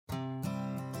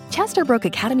Chesterbrook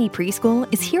Academy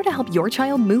Preschool is here to help your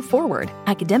child move forward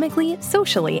academically,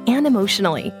 socially, and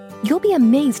emotionally. You'll be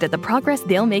amazed at the progress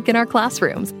they'll make in our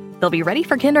classrooms. They'll be ready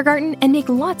for kindergarten and make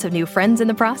lots of new friends in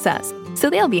the process. So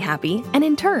they'll be happy, and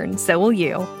in turn, so will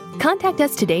you. Contact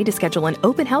us today to schedule an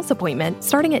open house appointment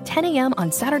starting at 10 a.m. on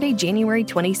Saturday, January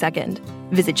 22nd.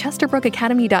 Visit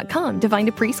ChesterbrookAcademy.com to find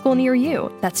a preschool near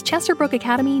you. That's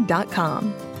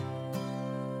ChesterbrookAcademy.com.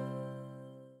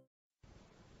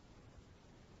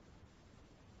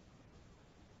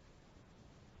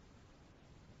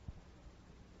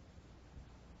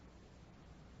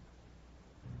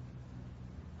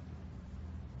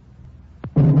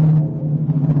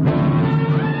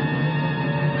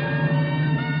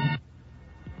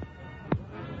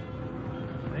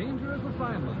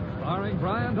 Starring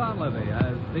Brian Donlevy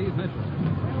as Steve Mitchell.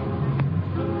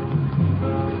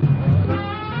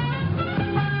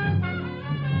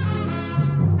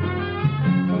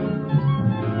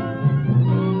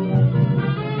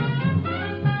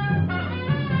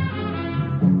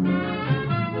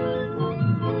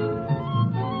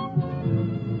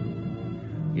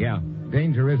 Yeah,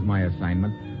 danger is my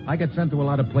assignment. I get sent to a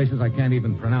lot of places I can't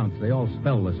even pronounce. They all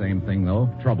spell the same thing, though,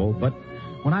 trouble. But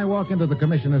when I walk into the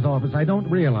commissioner's office, I don't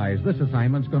realize this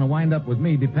assignment's going to wind up with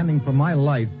me depending for my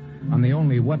life on the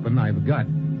only weapon I've got,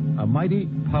 a mighty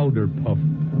powder puff.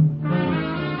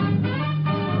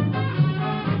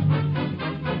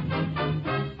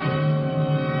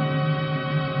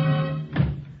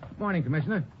 Morning,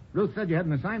 Commissioner. Ruth said you had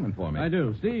an assignment for me. I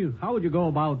do. Steve, how would you go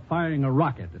about firing a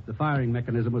rocket if the firing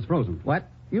mechanism was frozen? What?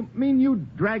 You mean you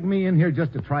dragged me in here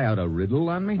just to try out a riddle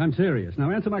on me? I'm serious.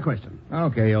 Now answer my question.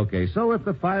 Okay. So if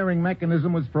the firing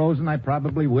mechanism was frozen, I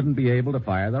probably wouldn't be able to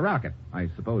fire the rocket. I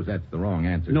suppose that's the wrong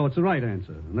answer. No, it's the right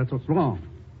answer, and that's what's wrong.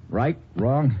 Right?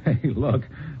 Wrong? Hey, look,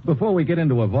 before we get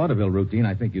into a vaudeville routine,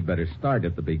 I think you'd better start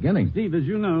at the beginning. Steve, as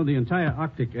you know, the entire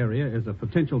Arctic area is a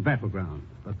potential battleground.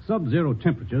 But sub-zero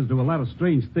temperatures do a lot of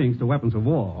strange things to weapons of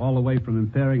war, all the way from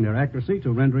impairing their accuracy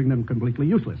to rendering them completely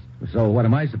useless. So what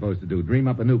am I supposed to do? Dream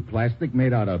up a new plastic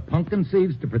made out of pumpkin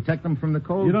seeds to protect them from the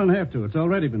cold? You don't have to. It's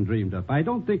already been dreamed up. I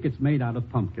don't think it's made out of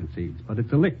pumpkin seeds, but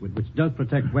it's a liquid which does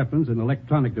protect weapons and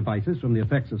electronic devices from the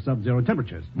effects of sub-zero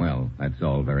temperatures. Well, that's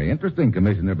all very interesting,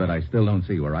 Commissioner, but I still don't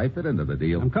see where I fit into the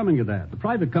deal. I'm coming to that. The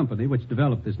private company which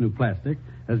developed this new plastic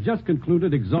has just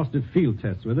concluded exhaustive field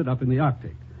tests with it up in the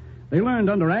Arctic. They learned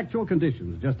under actual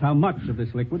conditions just how much of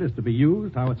this liquid is to be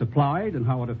used, how it's applied, and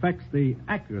how it affects the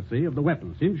accuracy of the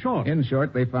weapons. In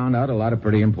short, they found out a lot of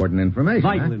pretty important information.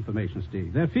 Vital information,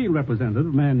 Steve. Their field representative, a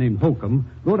man named Holcomb,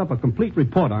 wrote up a complete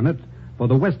report on it for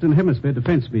the Western Hemisphere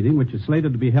Defense Meeting, which is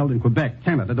slated to be held in Quebec,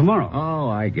 Canada, tomorrow. Oh,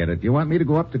 I get it. You want me to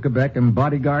go up to Quebec and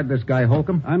bodyguard this guy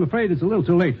Holcomb? I'm afraid it's a little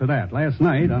too late for that. Last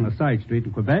night, on a side street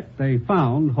in Quebec, they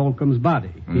found Holcomb's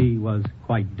body. He was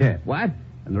quite dead. What?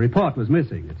 And the report was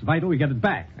missing. It's vital we get it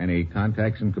back. Any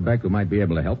contacts in Quebec who might be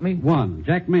able to help me? One,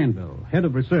 Jack Manville, head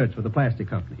of research for the plastic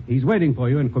company. He's waiting for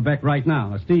you in Quebec right now.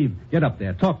 Now, Steve, get up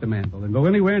there, talk to Manville, and go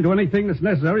anywhere and do anything that's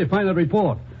necessary to find that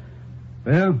report.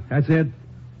 Well, that's it.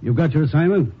 You've got your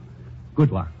assignment.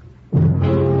 Good luck.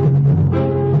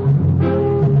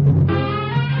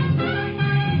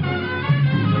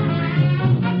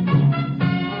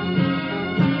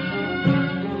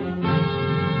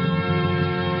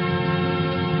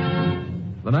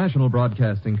 The National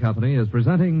Broadcasting Company is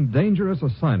presenting Dangerous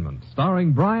Assignment,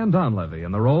 starring Brian Donlevy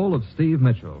in the role of Steve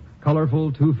Mitchell,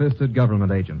 colorful, two-fisted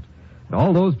government agent. In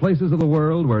all those places of the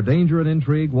world where danger and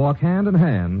intrigue walk hand in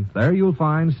hand, there you'll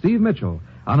find Steve Mitchell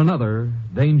on another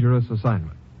Dangerous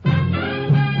Assignment.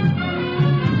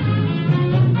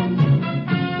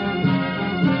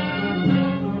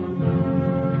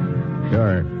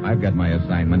 Sure, I've got my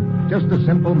assignment. Just a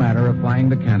simple matter of flying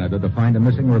to Canada to find a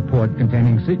missing report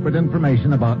containing secret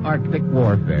information about Arctic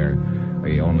warfare.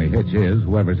 The only hitch is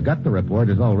whoever's got the report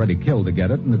is already killed to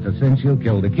get it, and it's a cinch he'll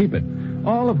kill to keep it.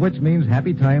 All of which means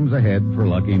happy times ahead for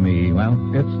lucky me. Well,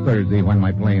 it's Thursday when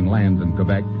my plane lands in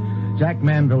Quebec. Jack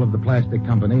Manville of the plastic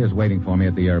company is waiting for me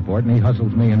at the airport, and he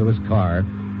hustles me into his car.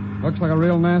 Looks like a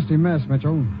real nasty mess,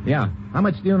 Mitchell. Yeah. How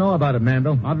much do you know about it,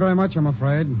 Manville? Not very much, I'm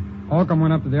afraid. Holcomb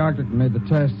went up to the Arctic and made the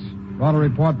tests. Brought a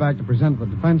report back to present at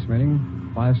the defense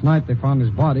meeting. Last night they found his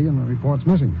body, and the report's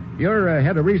missing. You're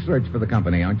head of research for the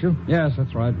company, aren't you? Yes,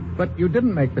 that's right. But you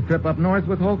didn't make the trip up north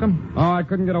with Holcomb? Oh, I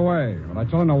couldn't get away. But I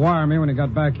told him to wire me when he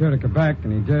got back here to Quebec,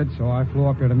 and he did, so I flew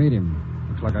up here to meet him.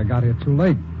 Looks like I got here too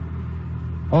late.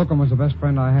 Holcomb was the best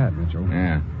friend I had, Mitchell.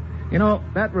 Yeah. You know,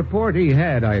 that report he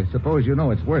had, I suppose you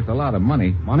know it's worth a lot of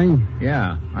money. Money?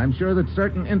 Yeah. I'm sure that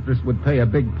certain interests would pay a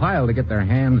big pile to get their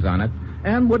hands on it.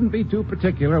 and wouldn't be too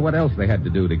particular what else they had to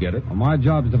do to get it. Well, my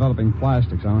job's developing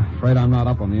plastics. I'm afraid I'm not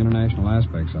up on the international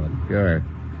aspects of it. Sure.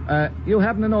 You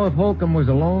happen to know if Holcomb was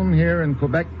alone here in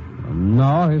Quebec?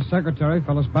 No, his secretary,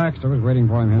 Phyllis Baxter, was waiting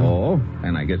for him here. Oh,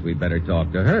 and I guess we'd better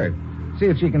talk to her. See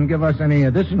if she can give us any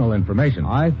additional information.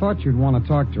 I thought you'd want to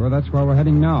talk to her. That's where we're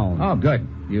heading now. Oh, good.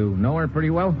 You know her pretty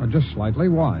well? Just slightly.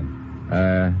 Why?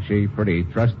 She pretty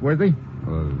trustworthy?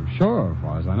 Sure, as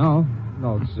far as I know.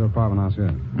 No, this is her apartment house here.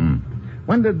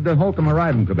 When did Holcomb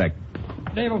arrive in Quebec?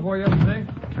 Day before yesterday.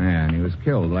 Yeah, and he was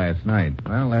killed last night.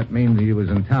 Well, that means he was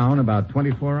in town about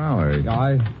 24 hours.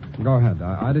 Go ahead.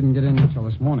 I didn't get in until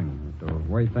this morning. The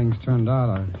way things turned out,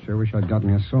 I sure wish I'd gotten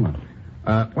here sooner.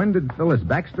 When did Phyllis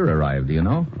Baxter arrive, do you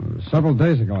know? Several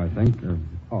days ago, I think.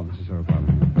 This is her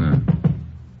apartment.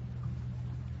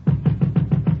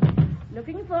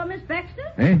 Looking for Miss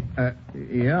Baxter?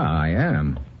 Yeah, I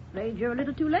am. Afraid you're a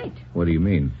little too late. What do you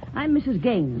mean? I'm Mrs.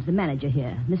 Gaines, the manager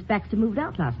here. Miss Baxter moved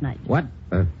out last night. What?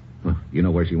 You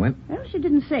know where she went? Well, she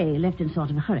didn't say. Left in sort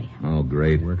of a hurry. Oh,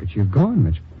 great. Where could she have gone,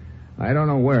 Mitch? I don't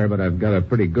know where, but I've got a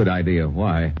pretty good idea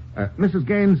why. Mrs.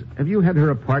 Gaines, have you had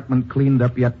her apartment cleaned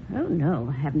up yet? Oh,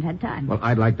 no. I haven't had time. Well,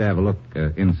 I'd like to have a look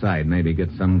inside, maybe get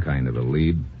some kind of a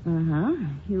lead. Uh-huh.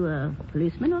 You a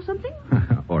policeman or something?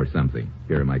 Or something.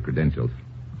 Here are my credentials.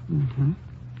 Mm-hmm.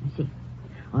 I see.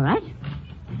 All right.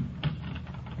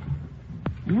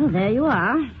 Well, there you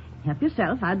are. Help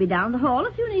yourself. I'll be down the hall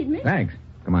if you need me. Thanks.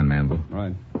 Come on, Manville.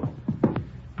 Right.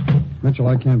 Mitchell,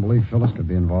 I can't believe Phyllis could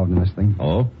be involved in this thing.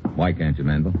 Oh? Why can't you,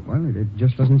 Manville? Well, it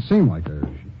just doesn't seem like her.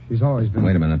 She's always been...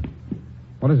 Wait a minute.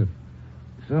 What is it?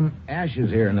 Some ashes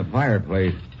here in the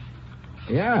fireplace.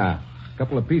 Yeah. A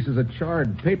couple of pieces of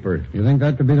charred paper. You think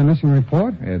that could be the missing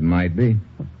report? It might be.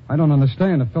 I don't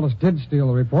understand. If Phyllis did steal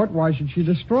the report, why should she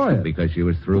destroy it? Because she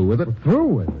was through with it. Through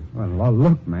with it? Well,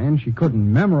 look, man, she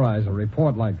couldn't memorize a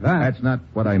report like that. That's not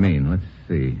what I mean. Let's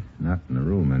see. Not in the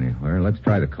room anywhere. Let's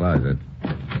try the closet.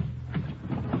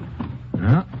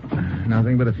 No,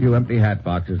 nothing but a few empty hat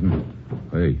boxes and...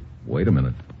 Hey, wait a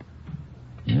minute.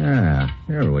 Yeah,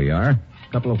 here we are.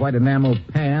 A couple of white enamel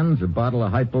pans, a bottle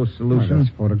of hypo solution. That's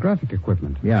photographic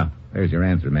equipment. Yeah, there's your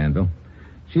answer, Manville.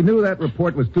 She knew that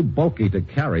report was too bulky to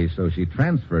carry, so she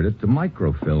transferred it to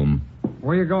microfilm.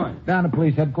 Where are you going? Down to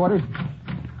police headquarters.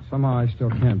 Somehow I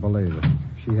still can't believe it.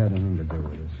 She had anything to do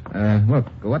with this. Look,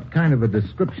 what kind of a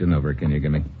description of her can you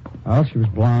give me? Well, she was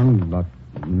blonde, about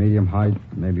medium height,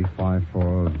 maybe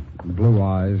 5'4", blue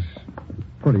eyes.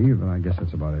 Pretty, but I guess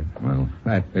that's about it. Well,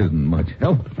 that isn't much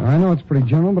help. I know it's pretty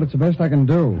general, but it's the best I can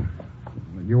do.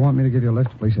 You want me to give you a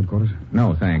lift to police headquarters?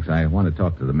 No, thanks. I want to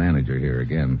talk to the manager here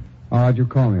again. All right, you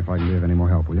call me if I can give any more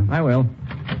help, will you? I will.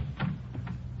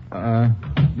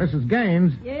 Mrs.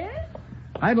 Gaines? Yes?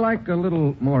 I'd like a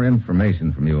little more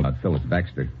information from you about Phyllis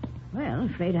Baxter. Well,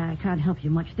 afraid I can't help you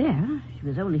much there. She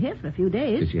was only here for a few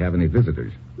days. Did she have any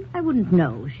visitors? I wouldn't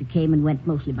know. She came and went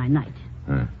mostly by night.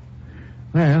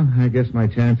 Well, I guess my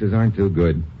chances aren't too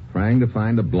good. Trying to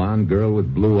find a blonde girl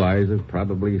with blue eyes, there's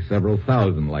probably several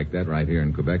thousand like that right here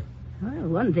in Quebec. Well,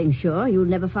 one thing's sure, you'll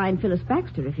never find Phyllis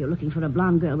Baxter if you're looking for a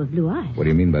blonde girl with blue eyes. What do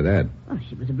you mean by that? Oh,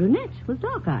 she was a brunette with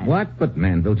dark eyes. What? But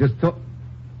Manville just told...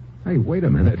 Hey, wait a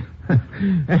minute.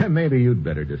 Maybe you'd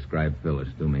better describe Phyllis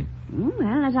to me.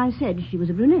 Well, as I said, she was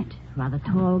a brunette. Rather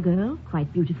tall girl,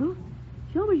 quite beautiful.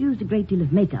 She always used a great deal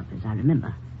of makeup, as I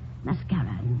remember.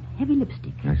 Mascara and heavy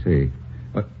lipstick. I see.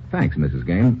 Well, thanks, Mrs.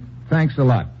 Gaines. Thanks a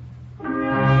lot.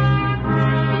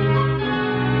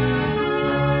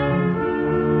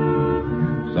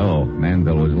 So,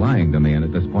 Manville was lying to me, and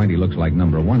at this point he looks like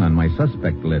number one on my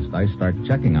suspect list. I start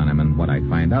checking on him, and what I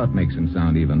find out makes him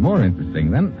sound even more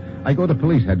interesting. Then I go to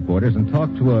police headquarters and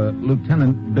talk to a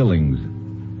Lieutenant Billings.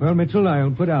 Well, Mitchell,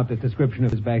 I'll put out this description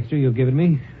of Miss Baxter you've given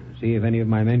me. See if any of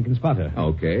my men can spot her.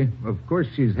 Okay. Of course,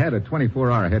 she's had a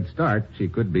 24-hour head start. She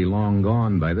could be long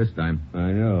gone by this time.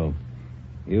 I know.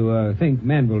 You think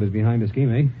Manville is behind the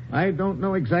scheme, eh? I don't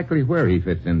know exactly where he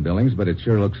fits in, Billings, but it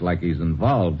sure looks like he's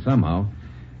involved somehow.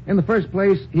 In the first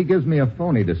place, he gives me a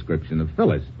phony description of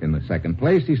Phyllis. In the second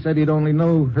place, he said he'd only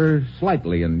know her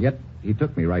slightly, and yet he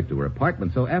took me right to her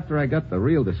apartment. So after I got the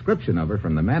real description of her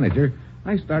from the manager,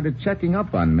 I started checking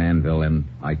up on Manville, and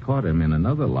I caught him in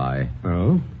another lie.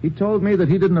 Oh? He told me that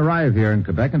he didn't arrive here in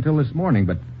Quebec until this morning,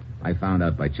 but I found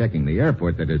out by checking the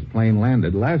airport that his plane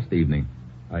landed last evening.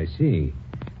 I see.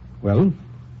 Well, want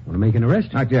to make an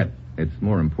arrest? Not yet. It's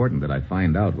more important that I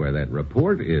find out where that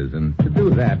report is, and to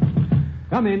do that...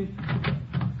 Come in.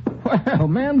 Well,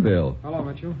 Manville. Hello,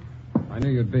 Mitchell. I knew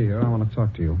you'd be here. I want to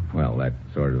talk to you. Well, that's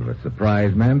sort of a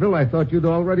surprise, Manville. I thought you'd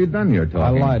already done your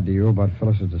talking. I lied to you about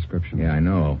Phyllis's description. Yeah, I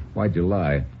know. Why'd you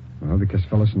lie? Well, because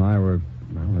Phyllis and I were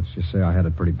Well, let's just say I had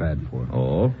it pretty bad for her.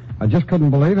 Oh? I just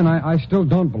couldn't believe, and I still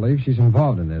don't believe she's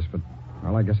involved in this, but,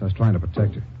 well, I guess I was trying to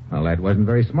protect her. Well, that wasn't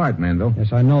very smart, Mandel.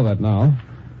 Yes, I know that now.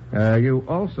 You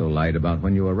also lied about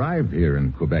when you arrived here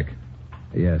in Quebec.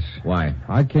 Yes. Why?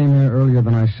 I came here earlier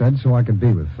than I said so I could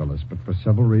be with Phyllis, but for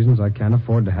several reasons I can't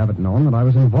afford to have it known that I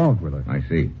was involved with her. I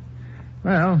see.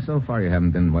 Well, so far you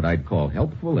haven't been what I'd call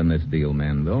helpful in this deal,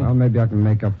 Mandel. Well, maybe I can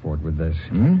make up for it with this.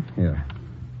 Here.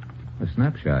 A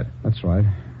snapshot. That's right.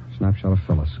 Snapshot of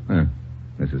Phyllis. Huh.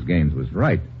 Mrs. Gaines was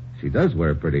right. She does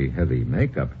wear pretty heavy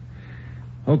makeup.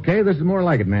 Okay, this is more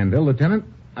like it, Mandel. Lieutenant,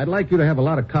 I'd like you to have a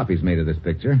lot of copies made of this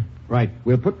picture. Right.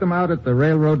 We'll put them out at the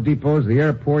railroad depots, the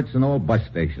airports, and all bus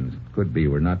stations. Could be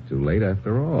we're not too late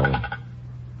after all.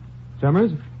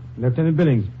 Summers, Lieutenant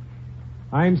Billings,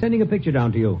 I'm sending a picture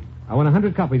down to you. I want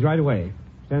 100 copies right away.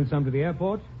 Send some to the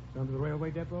airport, some to the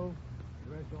railway depot.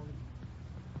 The rest all...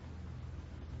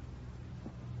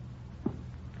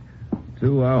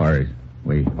 2 hours.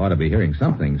 We ought to be hearing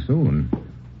something soon.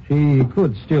 She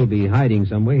could still be hiding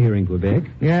somewhere here in Quebec.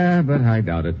 Yeah, but I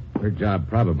doubt it. Her job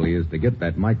probably is to get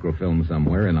that microfilm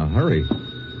somewhere in a hurry.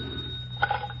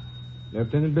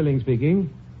 Lieutenant Billings speaking.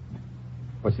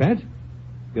 What's that?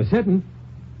 You're certain?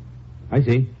 I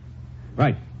see.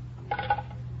 Right.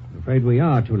 I'm afraid we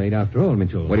are too late after all,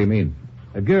 Mitchell. What do you mean?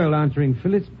 A girl answering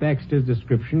Phyllis Baxter's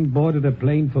description boarded a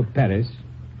plane for Paris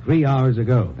 3 hours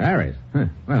ago. Paris? Huh.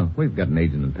 Well, we've got an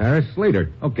agent in Paris,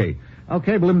 Slater. Okay. I'll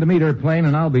cable him to meet her plane,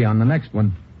 and I'll be on the next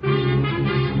one.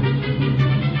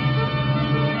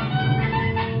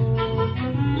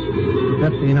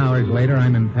 15 hours later,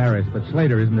 I'm in Paris, but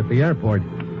Slater isn't at the airport.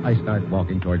 I start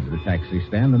walking towards the taxi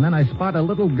stand, and then I spot a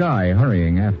little guy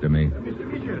hurrying after me.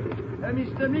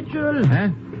 Mr. Mitchell. Huh?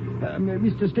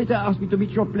 Mr. Slater asked me to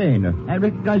meet your plane. I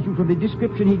recognize you from the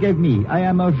description he gave me. I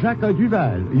am Jacques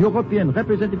Duval, European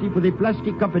representative for the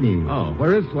plastic company. Oh,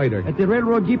 where is Slater? At the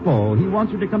railroad depot. He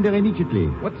wants you to come there immediately.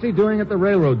 What's he doing at the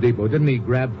railroad depot? Didn't he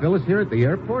grab Phyllis here at the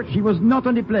airport? She was not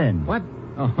on the plane. What?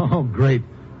 Oh, great.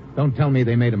 Don't tell me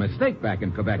they made a mistake back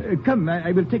in Quebec. Come,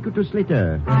 I will take you to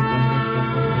Slater.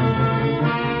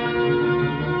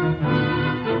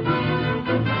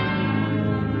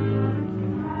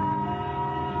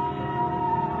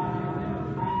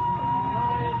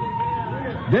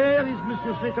 There is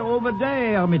Mr. Slater over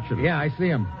there, Mitchell. Yeah, I see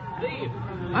him. Steve.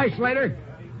 Hi, Slater.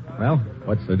 Well,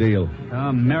 what's the deal?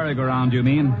 Merry-go-round, you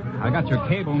mean? I got your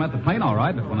cable and met the plane all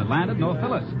right, but when it landed, no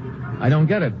Phyllis. I don't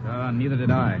get it. Neither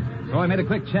did I. So I made a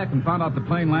quick check and found out the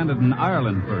plane landed in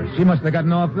Ireland first. She must have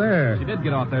gotten off there. She did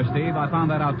get off there, Steve. I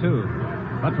found that out, too.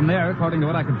 But from there, according to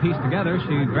what I could piece together,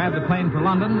 she grabbed a plane for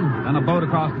London, then a boat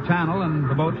across the channel, and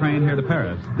the boat train here to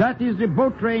Paris. That is the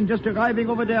boat train just arriving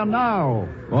over there now.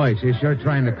 Boy, she's sure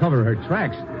trying to cover her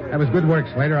tracks. That was good work,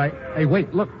 Slater. Hey,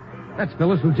 wait, look. That's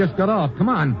Phyllis who just got off. Come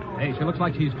on. Hey, she looks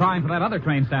like she's trying for that other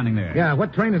train standing there. Yeah,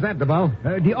 what train is that, Duval?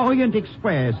 The Orient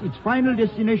Express. Its final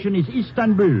destination is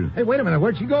Istanbul. Hey, wait a minute.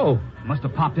 Where'd she go? Must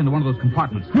have popped into one of those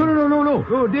compartments. No.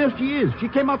 Oh, there she is. She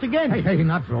came out again. Hey,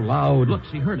 not so loud. Look,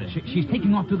 she heard us. She's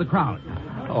taking off through the crowd.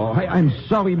 Oh, I'm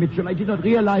sorry, Mitchell. I did not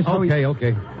realize how...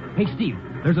 Okay. Hey, Steve,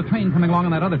 there's a train coming along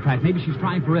on that other track. Maybe she's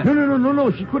trying for it.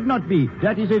 No. She could not be.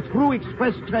 That is a through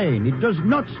express train. It does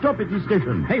not stop at the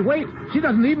station. Hey, wait. She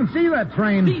doesn't even see that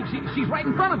train. Steve, she's right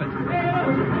in front of it.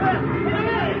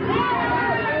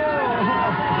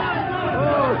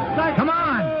 Come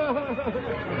on.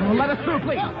 Oh, let us through,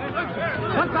 please.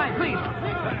 One side, please.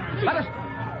 Let us...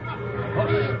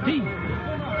 Oh, Steve.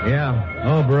 Yeah.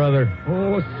 Oh, brother.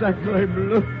 Oh, sacre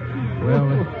bleu. Well,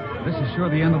 this is sure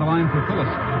the end of the line for Phyllis.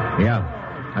 yeah.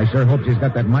 I sure hope she's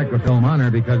got that microfilm on her,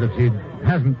 because if she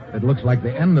hasn't, it looks like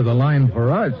the end of the line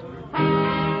for us.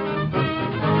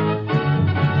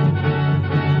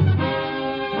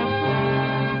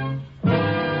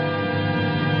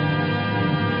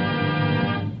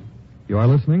 You are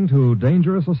listening to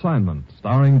Dangerous Assignment,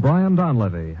 starring Brian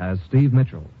Donlevy as Steve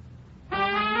Mitchell.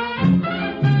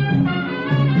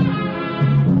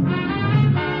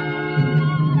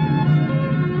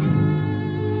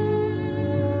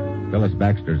 Phyllis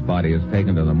Baxter's body is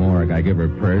taken to the morgue. I give her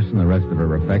purse and the rest of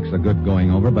her effects a good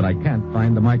going over, but I can't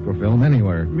find the microfilm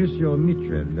anywhere. Monsieur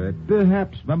Mitchell,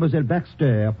 perhaps Mademoiselle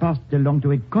Baxter passed along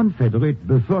to a confederate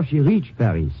before she reached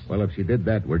Paris. Well, if she did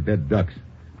that, we're dead ducks.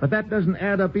 But that doesn't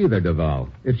add up either, Duval.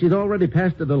 If she'd already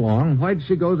passed it along, why'd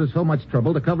she go to so much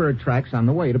trouble to cover her tracks on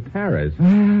the way to Paris?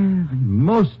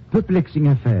 Most perplexing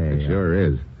affair. It sure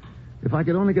is. If I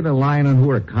could only get a line on who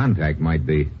her contact might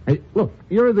be. Hey, look,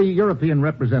 you're the European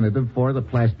representative for the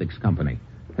plastics company.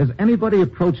 Has anybody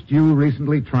approached you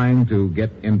recently trying to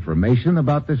get information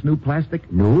about this new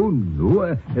plastic?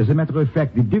 No. As a matter of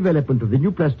fact, the development of the new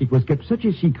plastic was kept such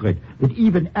a secret that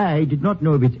even I did not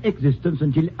know of its existence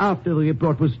until after the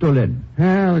report was stolen.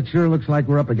 Well, it sure looks like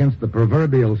we're up against the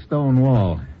proverbial stone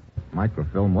wall.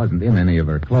 Microfilm wasn't in any of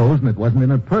her clothes, and it wasn't in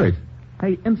her purse.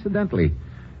 Hey, incidentally,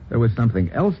 there was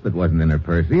something else that wasn't in her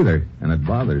purse either, and it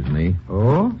bothers me.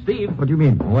 Oh? Steve. What do you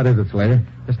mean? What is it, Slater?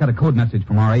 Just got a code message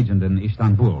from our agent in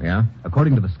Istanbul. Yeah?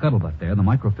 According to the scuttlebutt there, the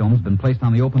microfilm's been placed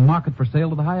on the open market for sale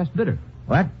to the highest bidder.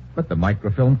 What? But the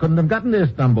microfilm couldn't have gotten to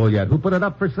Istanbul yet. Who put it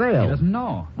up for sale? He doesn't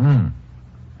know.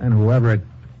 And whoever it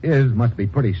is must be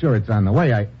pretty sure it's on the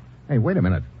way. Hey, wait a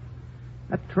minute.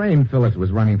 That train Phyllis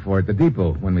was running for at the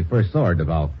depot when we first saw her,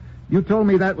 Duval. You told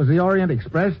me that was the Orient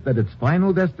Express, that its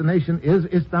final destination is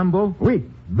Istanbul? Oui,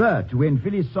 but when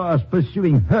Phyllis saw us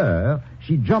pursuing her,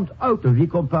 she jumped out of the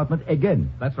compartment again.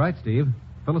 That's right, Steve.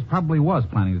 Phyllis probably was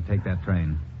planning to take that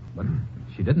train. But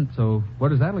she didn't, so where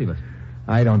does that leave us?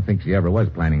 I don't think she ever was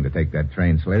planning to take that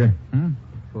train, Slater.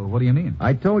 Well, what do you mean?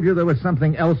 I told you there was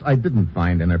something else I didn't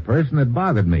find in her purse, and it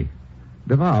bothered me.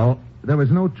 Duval, there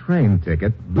was no train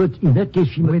ticket. But in that case,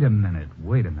 she... Wait a minute.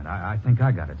 I think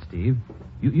I got it, Steve.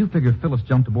 You figure Phyllis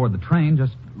jumped aboard the train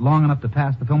just long enough to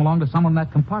pass the film along to someone in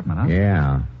that compartment, huh?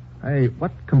 Yeah. Hey,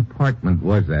 what compartment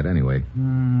was that, anyway?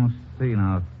 Let's see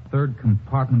now. Third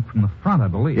compartment from the front, I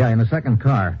believe. Yeah, in the second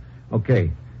car.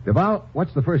 Okay. Duval,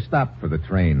 what's the first stop for the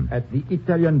train? At the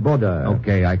Italian border.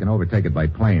 Okay, I can overtake it by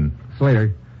plane.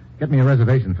 Slater, get me a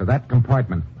reservation for that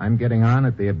compartment. I'm getting on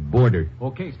at the border.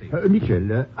 Okay, Steve.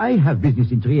 Mitchell, I have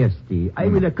business in Trieste. I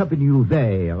will accompany you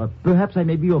there. Perhaps I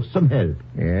may be of some help.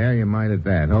 Yeah, you might at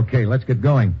that. Okay, let's get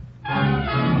going.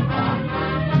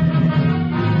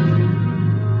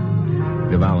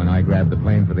 Duval and I grabbed the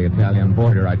plane for the Italian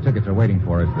border. Our tickets are waiting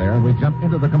for us there, and we jump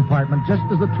into the compartment just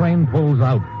as the train pulls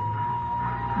out.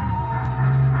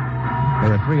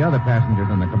 There are 3 other passengers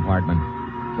in the compartment.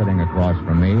 Sitting across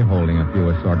from me, holding a few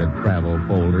assorted travel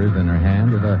folders in her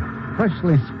hand, is a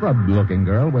freshly scrubbed-looking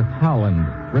girl with Holland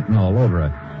written all over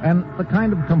her, and the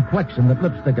kind of complexion that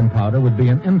lipstick and powder would be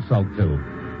an insult to.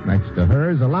 Next to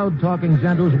her is a loud-talking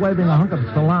gent who's waving a hunk of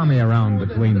salami around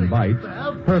between bites,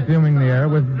 perfuming the air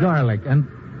with garlic, and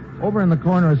over in the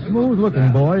corner, a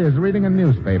smooth-looking boy is reading a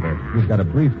newspaper. He's got a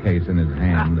briefcase in his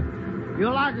hand.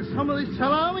 You like some of this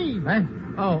salami? Eh?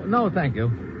 Oh, no, thank you.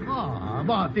 Oh,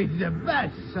 but it's the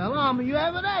best salami you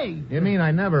ever ate. You mean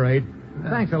I never ate?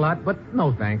 Thanks a lot, but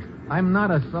no thanks. I'm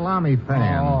not a salami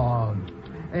fan. Oh,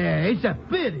 it's a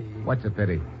pity. What's a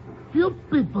pity? Few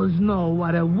people know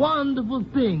what a wonderful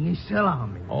thing is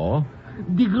salami. Oh?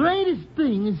 The greatest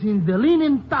thing is in the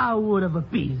leaning tower of a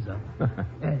Pisa.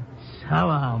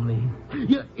 Salami.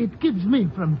 It keeps me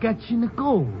from catching a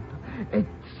cold. It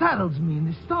settles me in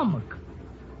the stomach.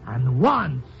 And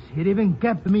once, it even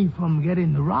kept me from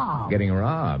getting robbed. Getting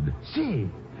robbed? See,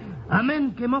 a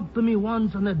man came up to me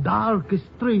once on a dark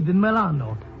street in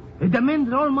Milano. It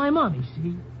demanded all my money,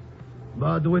 see?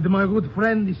 But with my good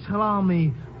friend, the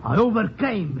salami, I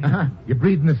overcame him. You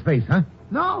breathed in his face, huh?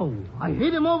 No, I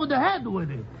hit him over the head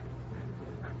with it.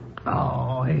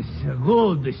 Oh, it's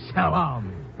good, the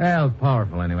salami. Well, it's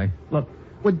powerful anyway. Look,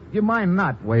 would you mind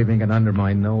not waving it under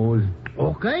my nose?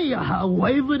 Okay, I'll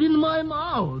wave it in my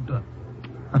mouth.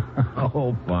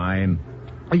 Oh, fine.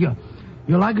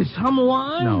 You like some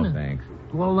wine? No, thanks.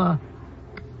 Well,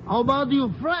 how about your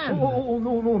friend? Oh,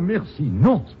 no, merci,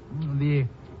 no. The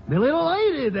little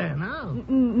lady then, huh?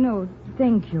 No,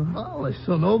 thank you. Oh,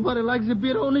 so nobody likes the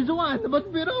Pirone's wine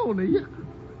but Pirone.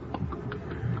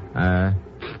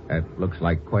 That looks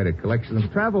like quite a collection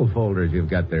of travel folders you've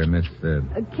got there, Miss...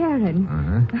 Karen.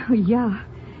 Uh-huh. Oh, yeah.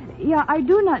 Yeah, I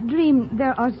do not dream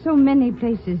there are so many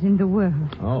places in the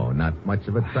world. Oh, not much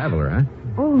of a traveler, huh?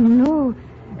 Oh, no.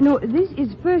 No, this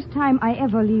is first time I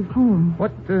ever leave home.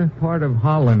 What part of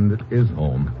Holland is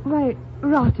home? Why,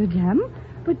 Rotterdam.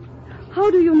 But how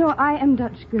do you know I am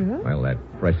Dutch girl? Well, that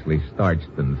freshly starched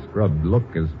and scrubbed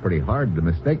look is pretty hard to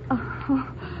mistake.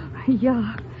 Oh,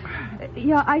 yeah.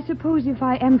 Yeah, I suppose if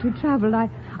I am to travel,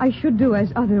 I should do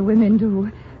as other women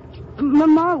do.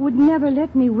 Mama would never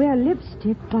let me wear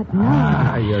lipstick, but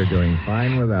now... You're doing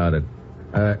fine without it.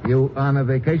 You on a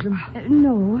vacation?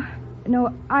 No.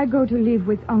 No, I go to live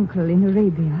with Uncle in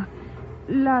Arabia.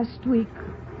 Last week,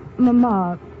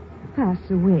 Mama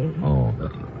passed away. Oh.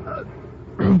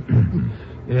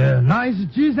 Yeah, nice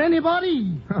cheese,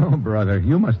 anybody? Oh, brother,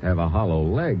 you must have a hollow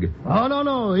leg. Oh,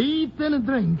 no. Eat and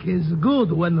drink is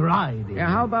good when riding. Yeah,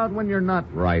 how about when you're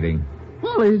not riding?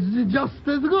 Well, it's just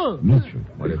as good. Mitchell.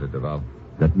 What is it, Duval?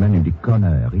 That man in the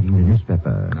corner reading the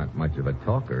newspaper. Not much of a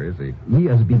talker, is he? He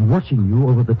has been watching you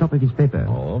over the top of his paper.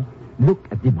 Oh? Look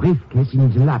at the briefcase in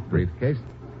his lap. Briefcase?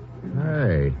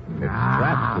 Hey, it's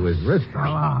strapped to his wrist.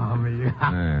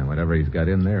 Whatever he's got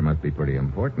in there must be pretty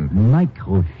important.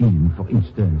 Microfilm, for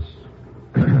instance.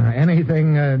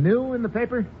 Anything new in the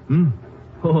paper?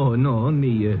 Oh, no,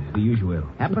 only the usual.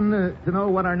 Happen to know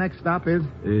what our next stop is?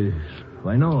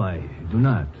 Why, no, I do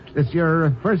not. This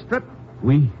your first trip?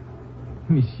 Oui.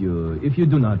 Monsieur, if you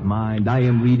do not mind, I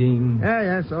am reading...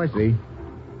 Yeah, so I see.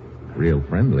 Real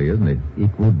friendly, isn't he?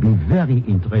 It would be very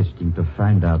interesting to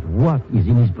find out what is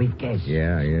in his briefcase.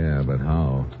 Yeah, but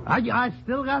how? I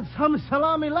still got some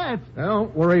salami left.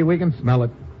 Don't worry, we can smell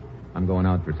it. I'm going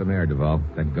out for some air, Duval.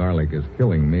 That garlic is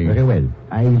killing me. Very well.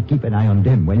 I will keep an eye on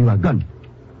them when you are gone.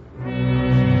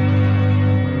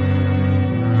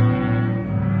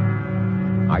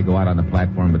 I go out on the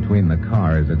platform between the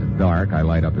cars. It's dark. I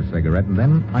light up a cigarette, and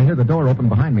then I hear the door open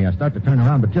behind me. I start to turn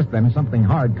around, but just then something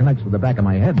hard connects with the back of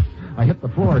my head. I hit the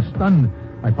floor, stunned.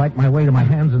 I fight my way to my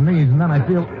hands and knees, and then I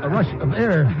feel a rush of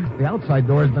air. The outside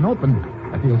door has been opened.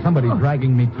 I feel somebody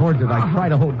dragging me towards it. I try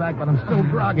to hold back, but I'm still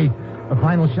groggy. A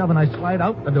final shove, and I slide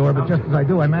out the door, but just as I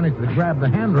do, I manage to grab the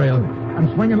handrail.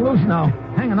 I'm swinging loose now,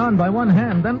 hanging on by one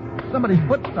hand. Then somebody's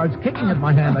foot starts kicking at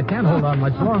my hand. I can't hold on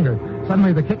much longer.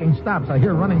 Suddenly the kicking stops. I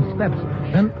hear running steps.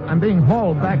 Then I'm being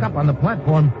hauled back up on the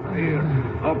platform.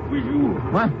 Up with you.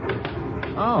 What?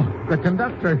 Oh, the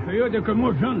conductor. I heard the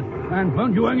commotion and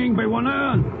found you hanging by one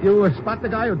hand. You spot the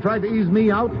guy who tried to ease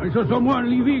me out? I saw someone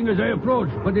leaving as I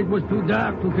approached, but it was too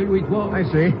dark to tell who it was. I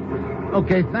see.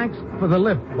 Okay, thanks for the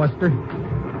lift, Buster.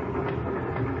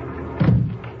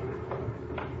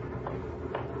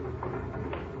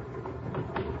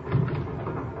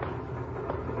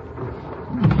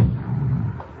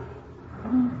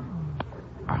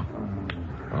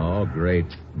 Oh, great.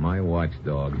 My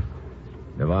watchdog.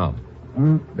 Duval.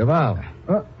 Duval.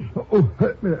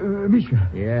 Mitchell.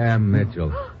 Yeah,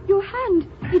 Mitchell. Your hand.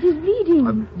 It is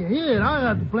bleeding. Here, I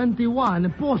got plenty wine.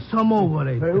 Pour some over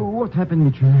it. What happened,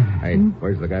 Mitchell? Hey,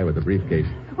 where's the guy with the briefcase?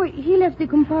 Well, he left the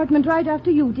compartment right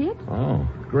after you did. Oh,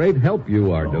 great help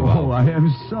you are, Duval. Oh, I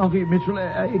am sorry, Mitchell.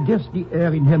 I guess the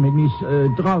air in here made me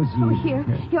drowsy. Oh, here,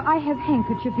 I have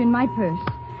handkerchief in my purse.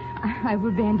 I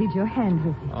will bandage your hand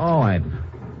with it. Oh,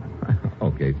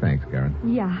 Okay, thanks, Karen.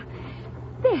 Yeah.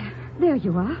 There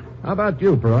you are. How about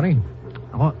you, Peroni?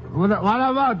 What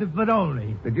about the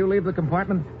Peroni? Did you leave the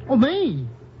compartment? Oh, me?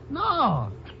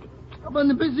 No. I've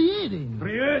been busy eating.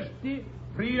 Trieste.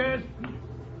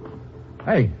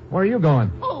 Hey, where are you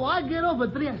going? Oh, I get off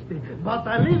at Trieste, but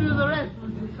I leave you the rest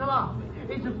with the salami.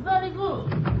 It's very good.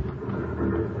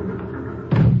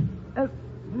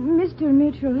 Mr.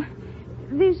 Mitchell,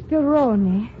 this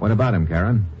Peroni... What about him,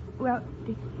 Karen? Well,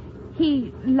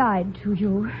 he lied to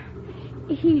you.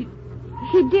 He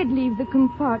did leave the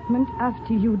compartment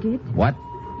after you did. What?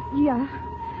 Yeah.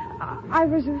 I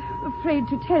was afraid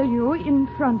to tell you in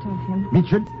front of him.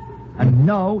 Mitchell, and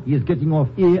now he is getting off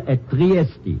here at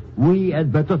Trieste. We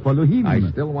had better follow him. I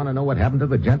still want to know what happened to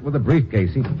the gent with the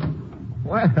briefcase.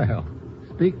 Well,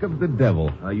 speak of the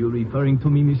devil. Are you referring to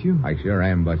me, monsieur? I sure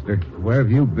am, Buster. Where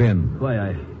have you been? Why,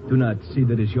 I do not see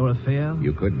that it's your affair.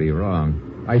 You could be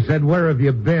wrong. I said, where have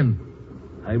you been?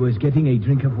 I was getting a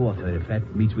drink of water, if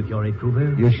that meets with your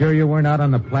approval. You sure you weren't out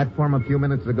on the platform a few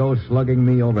minutes ago slugging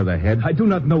me over the head? I do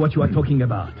not know what you are talking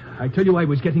about. I tell you I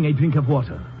was getting a drink of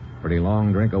water. Pretty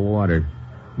long drink of water.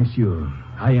 Monsieur,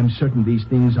 I am certain these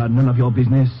things are none of your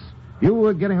business. You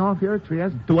were getting off here at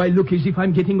Trieste? Do I look as if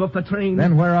I'm getting off the train?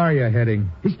 Then where are you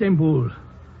heading? Istanbul.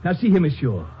 Now see here,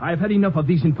 monsieur. I've had enough of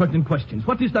these impertinent questions.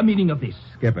 What is the meaning of this?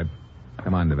 Skip it.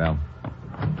 Come on, Duval.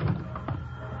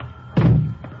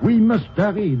 We must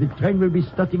hurry. The train will be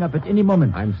starting up at any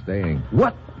moment. I'm staying.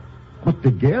 What? But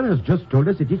the girl has just told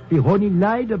us that Pironi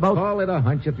lied about... Call it a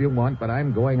hunch if you want, but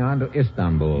I'm going on to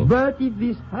Istanbul. But if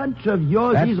this hunch of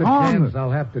yours That's is a wrong... chance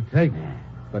I'll have to take.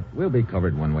 But we'll be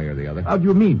covered one way or the other. How do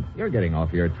you mean? You're getting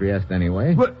off here at Trieste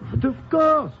anyway. But of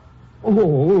course.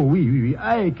 Oh, oui.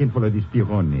 I can follow this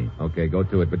Pironi. Okay, go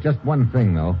to it. But just one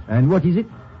thing, though. And what is it?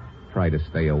 Try to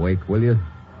stay awake, will you?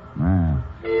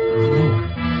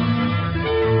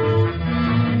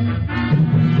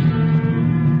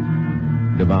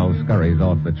 Duval scurries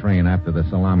off the train after the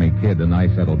salami kid, and I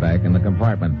settle back in the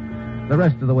compartment. The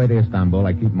rest of the way to Istanbul,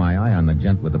 I keep my eye on the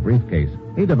gent with the briefcase.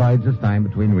 He divides his time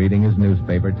between reading his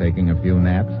newspaper, taking a few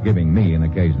naps, giving me an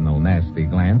occasional nasty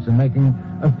glance, and making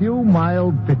a few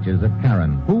mild pitches at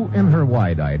Karen, who, in her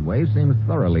wide-eyed way, seems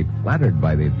thoroughly flattered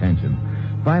by the attention.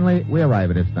 Finally, we arrive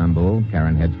at Istanbul.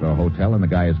 Karen heads for a hotel, and the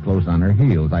guy is close on her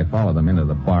heels. I follow them into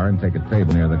the bar and take a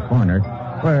table near the corner.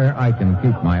 where I can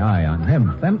keep my eye on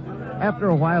him. Then, after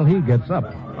a while, he gets up.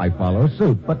 I follow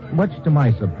suit, but much to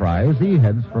my surprise, he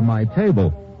heads for my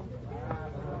table.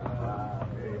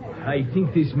 I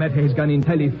think this matter has gone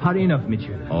entirely far enough,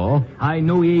 Mitchell. Oh? I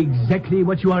know exactly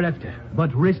what you are after,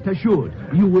 but rest assured,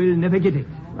 you will never get it.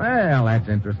 Well, that's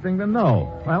interesting to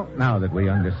know. Well, now that we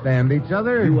understand each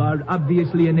other... You are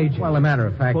obviously an agent. Well, a matter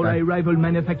of fact... For a rival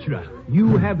manufacturer.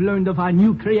 You have learned of our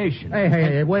new creation.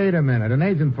 Hey, wait a minute. An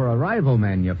agent for a rival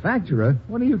manufacturer?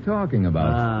 What are you talking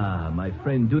about? Ah, my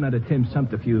friend, do not attempt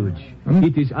subterfuge.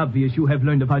 It is obvious you have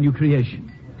learned of our new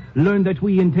creation. Learned that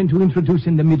we intend to introduce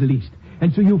in the Middle East.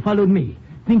 And so you followed me,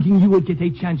 thinking you would get a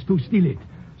chance to steal it,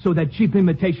 so that cheap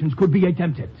imitations could be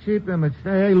attempted. Cheap imitations?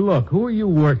 Hey, look, who are you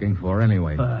working for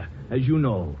anyway? As you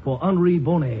know, for Henri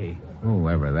Bonnet.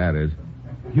 Whoever that is.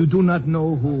 You do not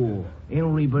know who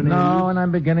Henri Bonnet is? No, and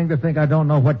I'm beginning to think I don't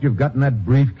know what you've got in that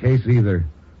briefcase either.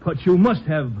 But you must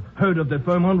have heard of the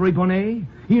firm Henri Bonnet.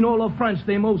 In all of France,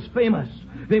 the most famous,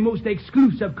 the most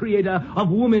exclusive creator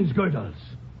of women's girdles.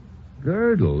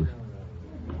 Girdles?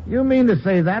 You mean to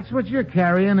say that's what you're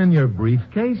carrying in your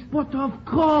briefcase? But of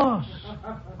course.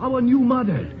 Our new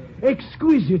model.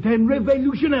 Exquisite and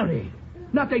revolutionary.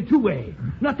 Not a two-way,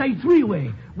 not a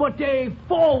three-way, but a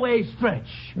four-way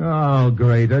stretch. Oh,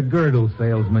 great. A girdle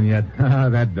salesman yet.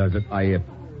 That does it.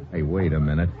 Hey, wait a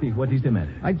minute. What is the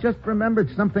matter? I just remembered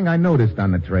something I noticed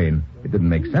on the train. It didn't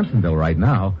make sense until right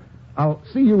now. I'll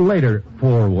see you later,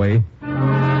 four-way.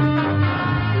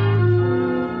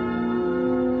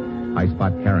 I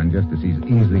spot Karen just as she's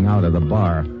easing out of the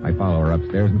bar. I follow her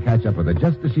upstairs and catch up with her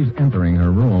just as she's entering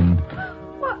her room.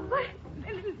 What?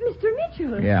 Mr.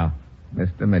 Mitchell? Yeah,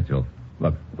 Mr. Mitchell.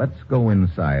 Look, let's go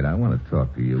inside. I want to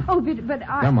talk to you. Oh, but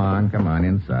I... Come on,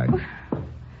 inside.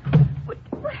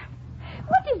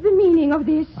 What is the meaning of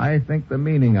this? I think the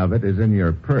meaning of it is in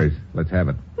your purse. Let's have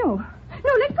it. No,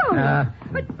 let go.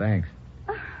 Thanks.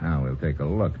 Now we'll take a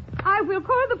look. I will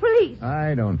call the police.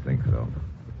 I don't think so.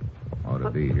 Ought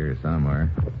to be here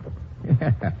somewhere.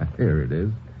 Yeah, here it is.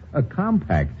 A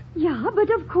compact. Yeah, but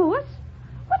of course.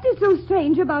 What is so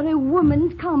strange about a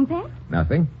woman's compact?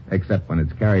 Nothing, except when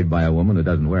it's carried by a woman who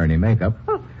doesn't wear any makeup.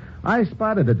 Oh. I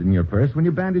spotted it in your purse when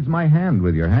you bandaged my hand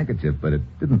with your handkerchief, but it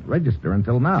didn't register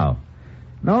until now.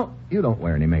 No, you don't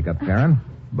wear any makeup, Karen.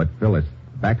 But Phyllis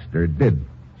Baxter did.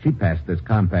 She passed this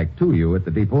compact to you at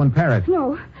the depot in Paris.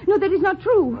 No, that is not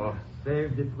true. Oh,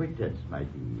 save the pretense, my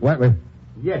dear. What?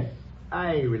 Yes,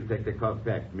 I will take the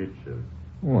compact, Mitchell.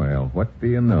 Well, what do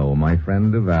you know, my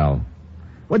friend Duval?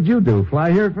 What'd you do,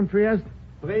 fly here from Trieste?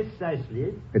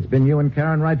 Precisely. It's been you and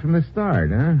Karen right from the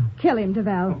start, huh? Kill him,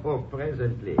 Duval. Oh,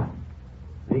 presently.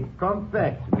 The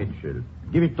compact, Mitchell.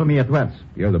 Give it to me at once.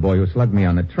 You're the boy who slugged me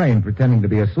on the train pretending to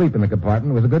be asleep in the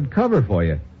compartment was a good cover for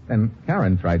you. Then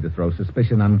Karen tried to throw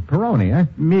suspicion on Peroni, eh?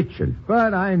 Mitchell.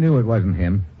 But I knew it wasn't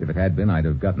him. If it had been, I'd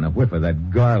have gotten a whiff of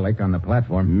that garlic on the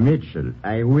platform. Mitchell,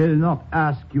 I will not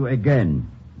ask you again.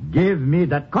 Give me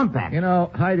that compact. You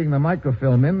know, hiding the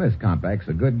microfilm in this compact's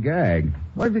a good gag.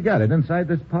 What have you got? It inside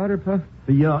this powder puff?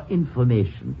 For your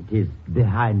information, it is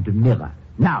behind the mirror.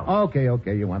 Now. Okay,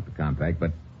 you want the compact,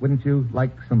 but wouldn't you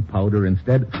like some powder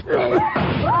instead? You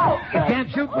can't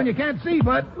shoot when you can't see,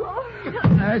 bud.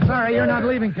 Sorry, you're not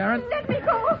leaving, Karen. Let me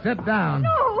go. Sit down.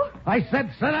 No. I said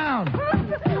sit down.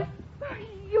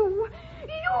 You.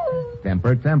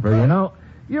 Temper. You know,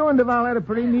 you and Duval had a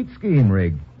pretty neat scheme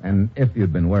rig. And if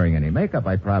you'd been wearing any makeup,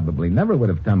 I probably never would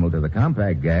have tumbled to the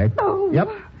compact gag. Oh. Yep.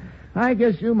 I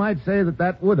guess you might say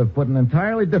that would have put an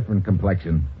entirely different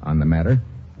complexion on the matter.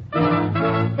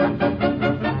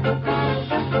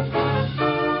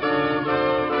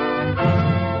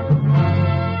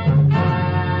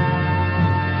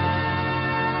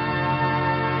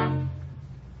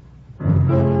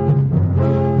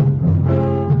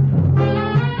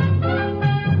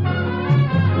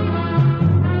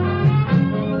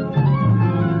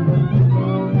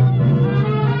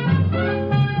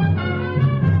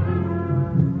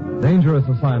 Dangerous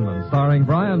Assignment, starring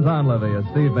Brian Donlevy as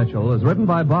Steve Mitchell, is written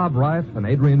by Bob Reif and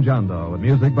Adrian Jondo, with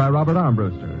music by Robert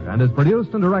Armbruster, and is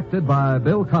produced and directed by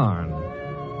Bill Karn.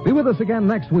 Be with us again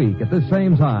next week at this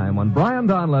same time when Brian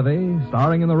Donlevy,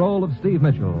 starring in the role of Steve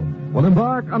Mitchell, will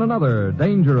embark on another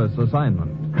dangerous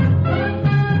assignment.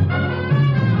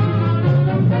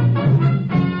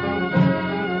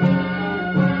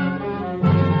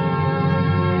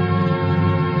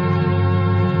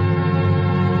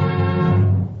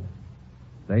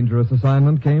 Dangerous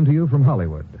Assignment came to you from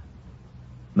Hollywood.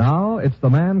 Now it's The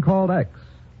Man Called X.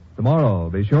 Tomorrow,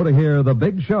 be sure to hear The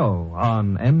Big Show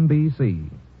on NBC.